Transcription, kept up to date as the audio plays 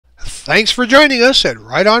Thanks for joining us at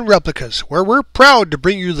Right On Replicas, where we're proud to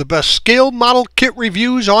bring you the best scale model kit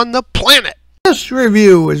reviews on the planet. This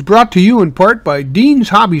review is brought to you in part by Dean's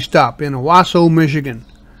Hobby Stop in Owasso, Michigan.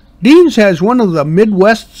 Dean's has one of the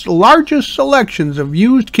Midwest's largest selections of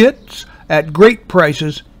used kits at great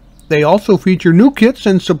prices. They also feature new kits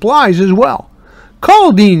and supplies as well.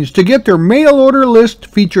 Call Dean's to get their mail order list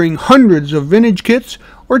featuring hundreds of vintage kits,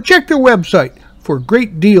 or check their website for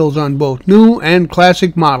great deals on both new and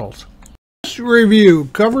classic models. This review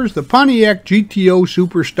covers the Pontiac GTO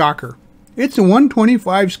Super Stocker. It's a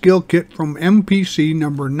 125 scale kit from MPC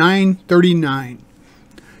number 939.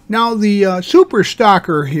 Now the Super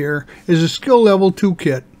Stocker here is a skill level 2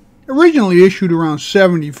 kit, originally issued around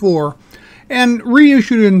 74 and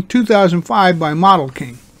reissued in 2005 by Model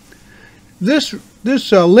King. This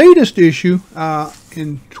latest issue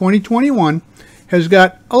in 2021 has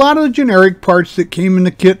got a lot of the generic parts that came in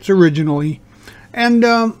the kits originally, and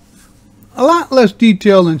a lot less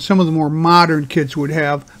detail than some of the more modern kits would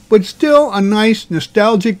have, but still a nice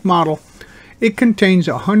nostalgic model. It contains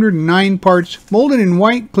 109 parts molded in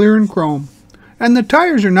white, clear, and chrome, and the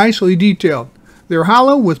tires are nicely detailed. They're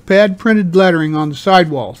hollow with pad printed lettering on the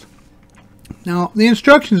sidewalls. Now the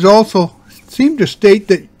instructions also seem to state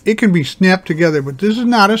that it can be snapped together, but this is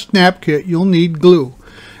not a snap kit. You'll need glue.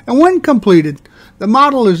 And when completed, the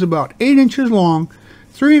model is about 8 inches long,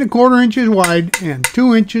 3 1/4 inches wide, and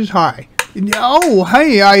 2 inches high. Oh,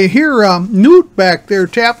 hey, I hear Newt back there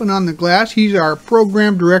tapping on the glass. He's our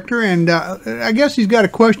program director, and I guess he's got a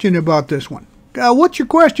question about this one. What's your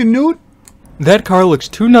question, Newt? That car looks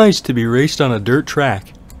too nice to be raced on a dirt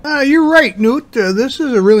track. You're right, Newt. This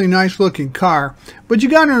is a really nice looking car, but you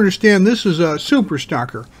got to understand this is a Super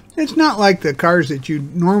Stocker. It's not like the cars that you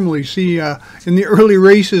normally see in the early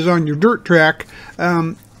races on your dirt track.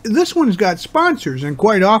 This one's got sponsors, and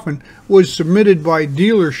quite often was submitted by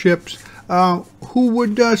dealerships who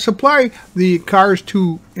would supply the cars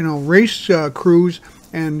to race crews,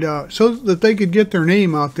 and so that they could get their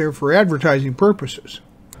name out there for advertising purposes.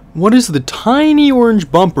 What is the tiny orange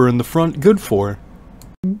bumper in the front good for?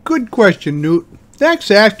 Good question, Newt. That's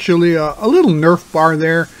actually a little Nerf bar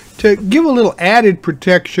there to give a little added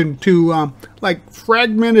protection to like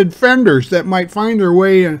fragmented fenders that might find their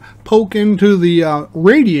way and poke into the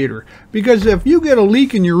radiator. Because if you get a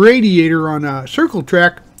leak in your radiator on a circle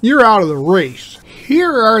track, you're out of the race.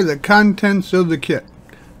 Here are the contents of the kit.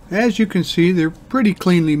 As you can see, they're pretty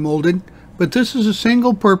cleanly molded, but this is a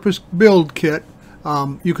single-purpose build kit.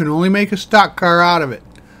 You can only make a stock car out of it.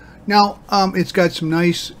 Now, it's got some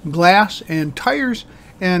nice glass and tires,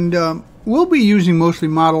 and we'll be using mostly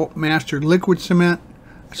Model Mastered liquid cement,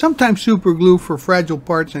 sometimes super glue for fragile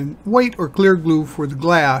parts, and white or clear glue for the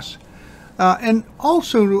glass. And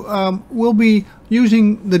also we'll be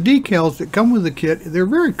using the decals that come with the kit. They're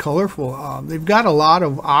very colorful. They've got a lot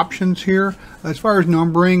of options here as far as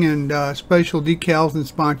numbering and special decals and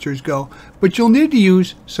sponsors go. But you'll need to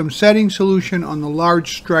use some setting solution on the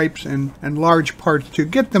large stripes and large parts to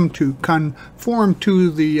get them to conform to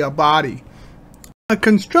the body.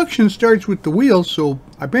 Construction starts with the wheels, so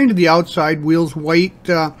I painted the outside wheels white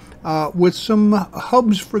with some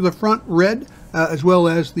hubs for the front red, as well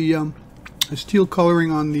as the steel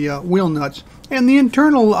coloring on the wheel nuts, and the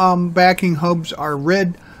internal backing hubs are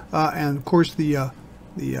red, and of course the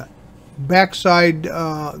backside,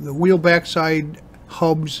 the wheel backside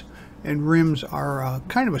hubs and rims are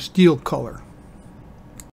kind of a steel color.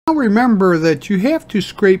 Now remember that you have to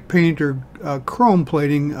scrape paint or chrome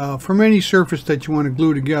plating from any surface that you want to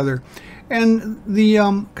glue together, and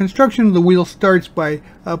the construction of the wheel starts by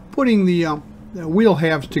putting the wheel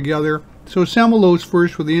halves together. So assemble those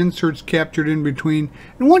first with the inserts captured in between,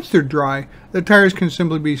 and once they're dry, the tires can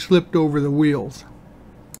simply be slipped over the wheels.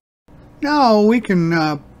 Now we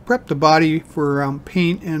can prep the body for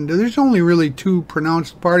paint, and there's only really two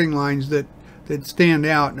pronounced parting lines that stand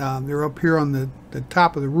out. They're up here on the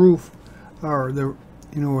top of the roof, or the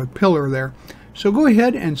a pillar there. So go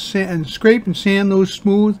ahead and scrape and sand those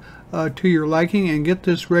smooth to your liking, and get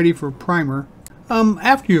this ready for primer.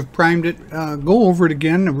 After you've primed it, go over it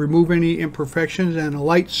again and remove any imperfections and a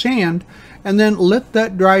light sand, and then let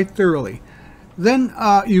that dry thoroughly. Then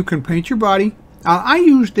you can paint your body. I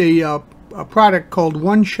used a product called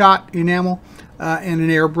One Shot Enamel and an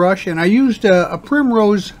airbrush, and I used a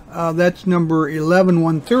Primrose, that's number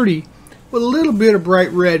 11130, with a little bit of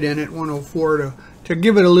bright red in it, 104, to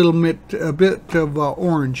give it a bit of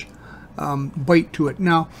orange bite to it.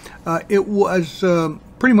 Now it was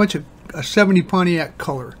pretty much a 70 Pontiac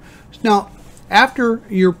color. Now after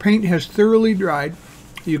your paint has thoroughly dried,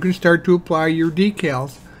 you can start to apply your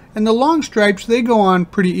decals, And the long stripes, they go on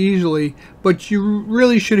pretty easily, but you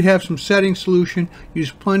really should have some setting solution.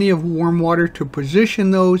 Use plenty of warm water to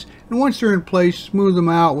position those, and once they're in place, smooth them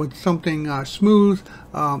out with something smooth,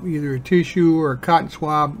 either a tissue or a cotton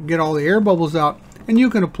swab. Get all the air bubbles out, and you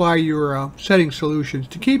can apply your setting solutions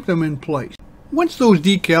to keep them in place. Once those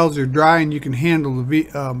decals are dry and you can handle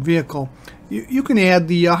the vehicle, you can add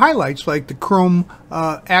the highlights like the chrome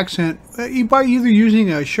accent by either using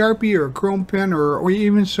a Sharpie or a chrome pen or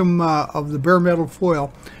even some of the bare metal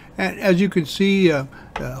foil. And as you can see,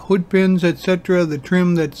 hood pins, etc., the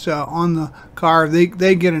trim that's on the car,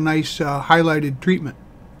 they get a nice highlighted treatment.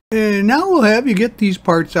 And now we'll have you get these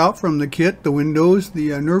parts out from the kit: the windows, the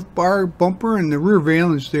Nerf bar, bumper, and the rear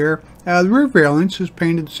valance there. The rear valance is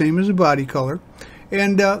painted the same as the body color.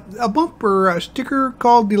 And a bumper sticker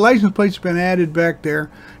called the license plate's been added back there.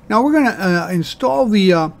 Now we're going to install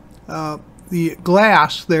the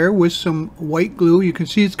glass there with some white glue. You can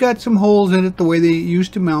see it's got some holes in it the way they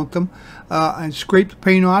used to mount them. And scrape the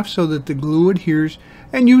paint off so that the glue adheres.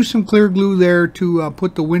 And use some clear glue there to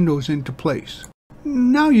put the windows into place.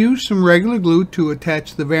 Now use some regular glue to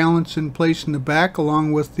attach the valance in place in the back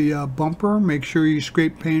along with the bumper. Make sure you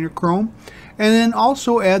scrape paint or chrome. And then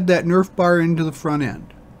also add that Nerf bar into the front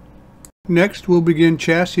end. Next we'll begin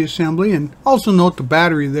chassis assembly, and also note the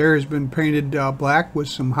battery there has been painted black with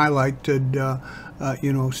some highlighted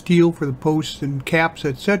steel for the posts and caps,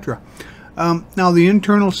 etc. Now the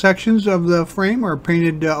internal sections of the frame are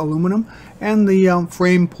painted aluminum, and the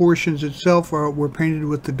frame portions itself were painted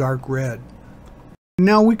with the dark red.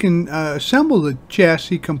 Now we can assemble the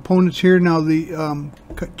chassis components here. Now the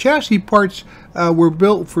chassis parts were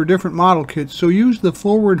built for different model kits, so use the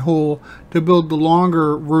forward hole to build the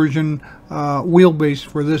longer version wheelbase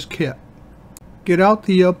for this kit. Get out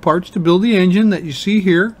the parts to build the engine that you see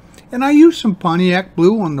here, and I used some Pontiac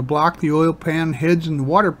blue on the block, the oil pan heads, and the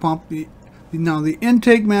water pump. Now the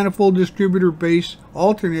intake manifold, distributor base,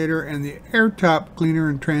 alternator, and the air top cleaner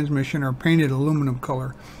and transmission are painted aluminum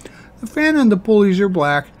color. The fan and the pulleys are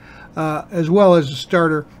black, as well as the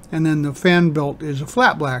starter, and then the fan belt is a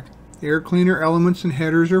flat black. The air cleaner elements and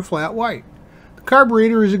headers are flat white. The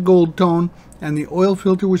carburetor is a gold tone, and the oil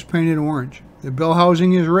filter was painted orange. The bell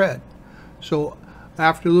housing is red. So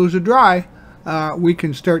after those are dry, we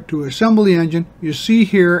can start to assemble the engine. You see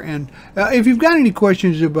here, and if you've got any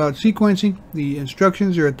questions about sequencing, the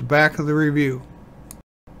instructions are at the back of the review.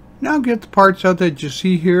 Now get the parts out that you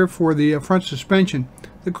see here for the front suspension.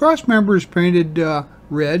 The cross member is painted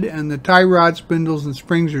red, and the tie rod, spindles, and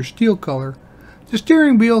springs are steel color. The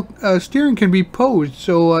steering can be posed,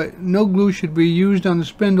 so no glue should be used on the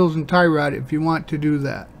spindles and tie rod if you want to do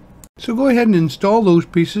that. So go ahead and install those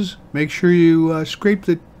pieces. Make sure you scrape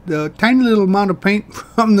the tiny little amount of paint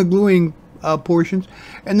from the gluing portions,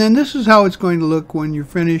 and then this is how it's going to look when you're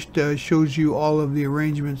finished. Shows you all of the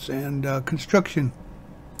arrangements and construction.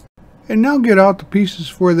 And now get out the pieces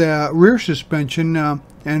for the rear suspension,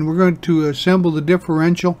 and we're going to assemble the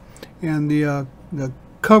differential and the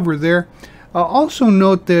cover there. Also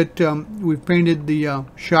note that we've painted the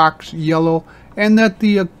shocks yellow, and that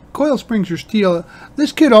the coil springs are steel.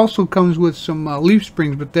 This kit also comes with some leaf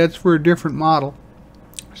springs, but that's for a different model,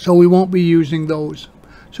 so we won't be using those.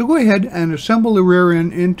 So go ahead and assemble the rear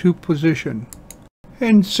end into position.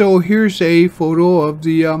 And so here's a photo of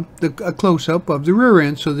a close-up of the rear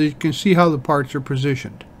end so that you can see how the parts are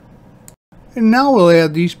positioned. And now we'll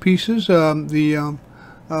add these pieces, the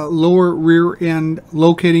lower rear end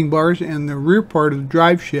locating bars and the rear part of the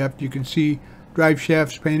drive shaft. You can see drive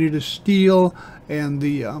shafts painted as steel, and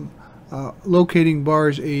the locating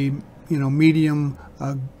bars a medium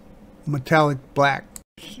metallic black.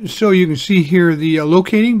 So you can see here the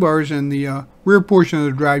locating bars and the rear portion of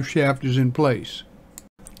the drive shaft is in place.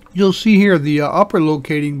 You'll see here the upper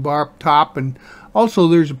locating bar top, and also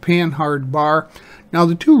there's a panhard bar. Now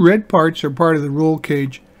the two red parts are part of the roll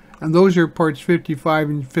cage, and those are parts 55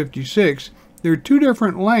 and 56. There are two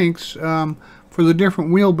different lengths for the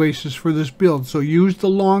different wheelbases for this build, so use the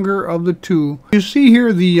longer of the two. You see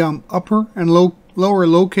here the upper and lower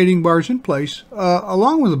locating bars in place,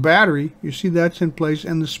 along with the battery. You see that's in place,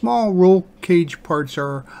 and the small roll cage parts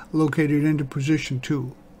are located into position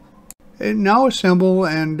 2. And now assemble,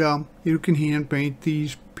 and you can hand paint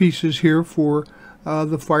these pieces here for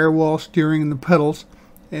the firewall, steering, and the pedals.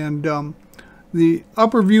 And the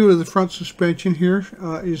upper view of the front suspension here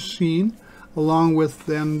is seen, along with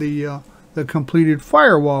then the completed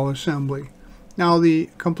firewall assembly. Now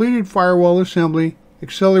the completed firewall assembly,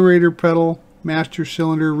 accelerator pedal, master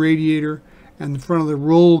cylinder, radiator, and the front of the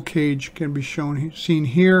roll cage can be seen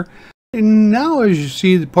here. And now, as you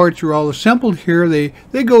see, the parts are all assembled here.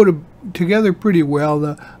 They go together pretty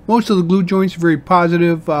well. Most of the glue joints are very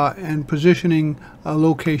positive and positioning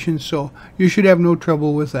locations, so you should have no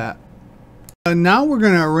trouble with that. Now we're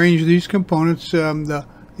going to arrange these components. The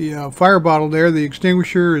fire bottle there, the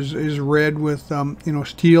extinguisher is red with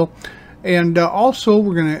steel, and also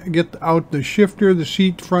we're going to get out the shifter, the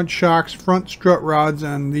seat, front shocks, front strut rods,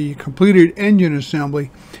 and the completed engine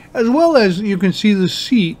assembly, as well as you can see the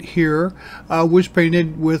seat here was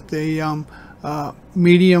painted with a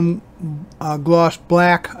medium gloss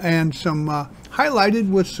black and some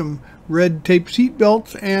highlighted with some red tape seat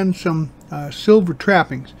belts and some silver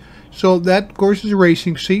trappings. So that, of course, is a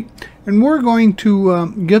racing seat, and we're going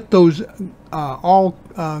to get those all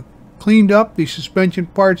cleaned up. The suspension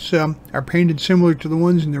parts are painted similar to the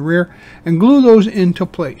ones in the rear, and glue those into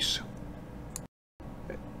place.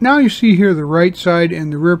 Now you see here the right side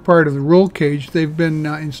and the rear part of the roll cage. They've been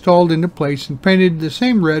installed into place and painted the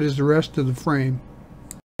same red as the rest of the frame.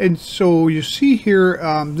 And so you see here,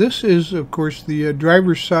 this is, of course, the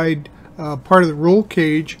driver's side part of the roll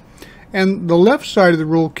cage. And the left side of the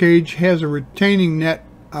roll cage has a retaining net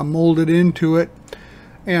molded into it.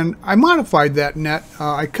 And I modified that net.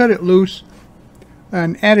 I cut it loose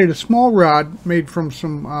and added a small rod made from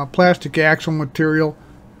some plastic axle material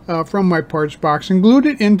from my parts box and glued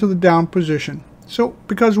it into the down position. So,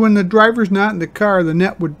 because when the driver's not in the car, the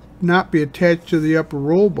net would not be attached to the upper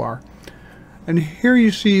roll bar. And here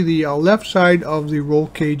you see the left side of the roll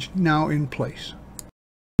cage now in place.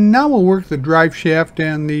 Now we'll work the drive shaft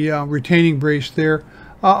and the retaining brace there,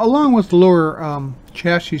 along with the lower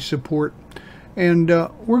chassis support. And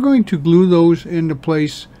we're going to glue those into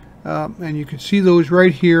place, and you can see those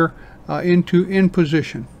right here in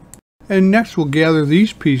position. And next we'll gather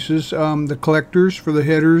these pieces, the collectors for the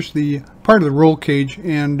headers, the part of the roll cage,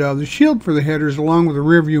 and the shield for the headers, along with the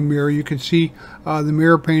rear view mirror. You can see the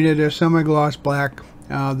mirror painted a semi-gloss black.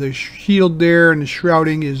 The shield there and the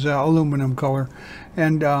shrouding is aluminum color.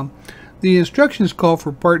 And the instructions call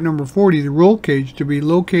for part number 40, the roll cage, to be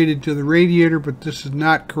located to the radiator, but this is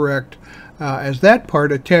not correct, as that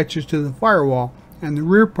part attaches to the firewall and the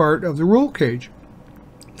rear part of the roll cage.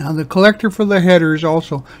 Now the collector for the headers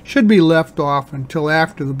also should be left off until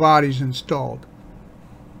after the body's installed.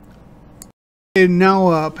 And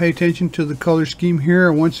now pay attention to the color scheme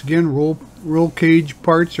here. Once again, roll cage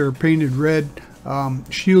parts are painted red,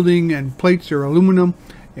 shielding and plates are aluminum,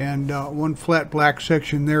 and one flat black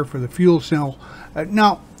section there for the fuel cell.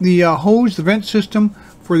 Now the hose, the vent system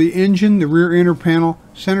for the engine, the rear inner panel,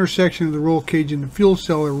 center section of the roll cage, and the fuel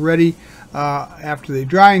cell are ready after they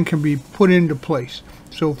dry and can be put into place.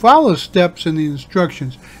 So follow the steps in the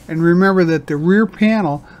instructions, and remember that the rear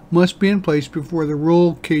panel must be in place before the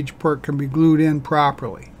roll cage part can be glued in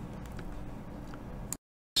properly.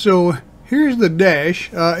 So here's the dash.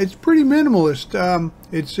 It's pretty minimalist.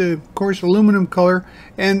 It's of course aluminum color,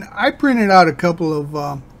 and I printed out a couple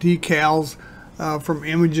of decals from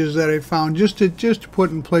images that I found just to put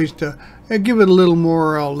in place to give it a little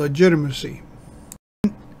more legitimacy.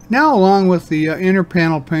 Now, along with the inner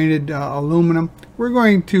panel painted aluminum, we're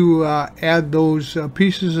going to add those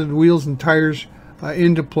pieces of the wheels and tires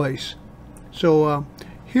into place. So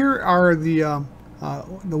here are the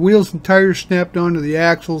wheels and tires snapped onto the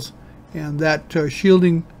axles, and that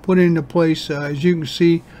shielding put into place. As you can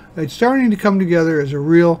see, it's starting to come together as a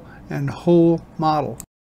real and whole model.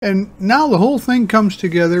 And now the whole thing comes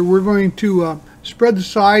together. We're going to spread the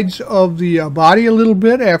sides of the body a little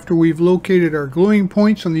bit after we've located our gluing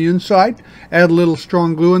points on the inside. Add a little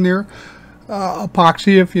strong glue in there,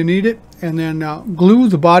 epoxy if you need it, and then glue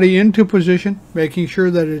the body into position, making sure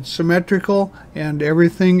that it's symmetrical and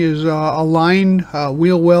everything is aligned,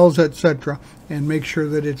 wheel wells, etc., and make sure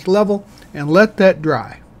that it's level, and let that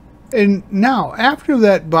dry. And now, after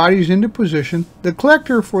that body's into position, the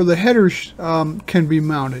collector for the headers can be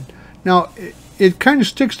mounted. Now, it kind of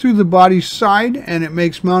sticks through the body's side, and it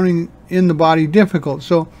makes mounting in the body difficult.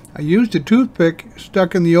 So I used a toothpick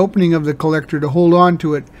stuck in the opening of the collector to hold on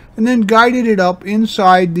to it, and then guided it up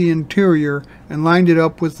inside the interior and lined it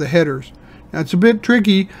up with the headers. Now, it's a bit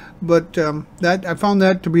tricky, but I found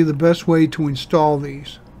that to be the best way to install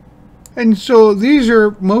these. And so these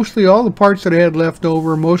are mostly all the parts that I had left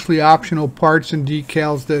over, mostly optional parts and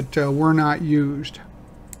decals that were not used.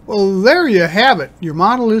 Well, there you have it. Your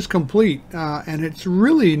model is complete, and it's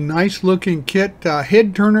really nice looking kit.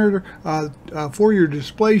 Head turner for your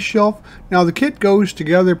display shelf. Now the kit goes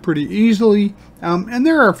together pretty easily, and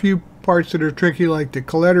there are a few parts that are tricky, like the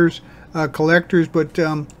collectors, but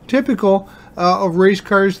typical of race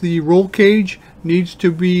cars, the roll cage needs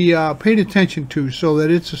to be paid attention to so that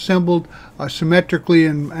it's assembled symmetrically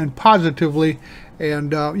and positively.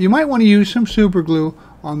 And you might want to use some super glue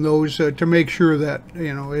on those to make sure that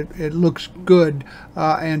it looks good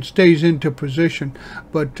and stays into position.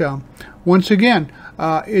 But once again,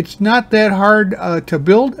 it's not that hard to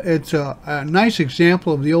build. It's a nice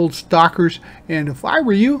example of the old stockers, and if I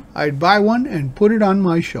were you, I'd buy one and put it on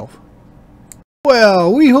my shelf.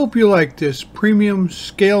 Well, we hope you like this premium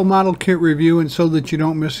scale model kit review, and so that you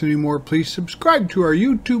don't miss any more, please subscribe to our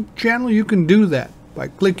YouTube channel. You can do that by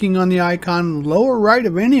clicking on the icon in the lower right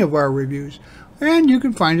of any of our reviews, and you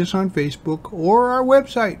can find us on Facebook or our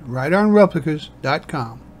website,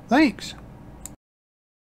 rightonreplicas.com. Thanks.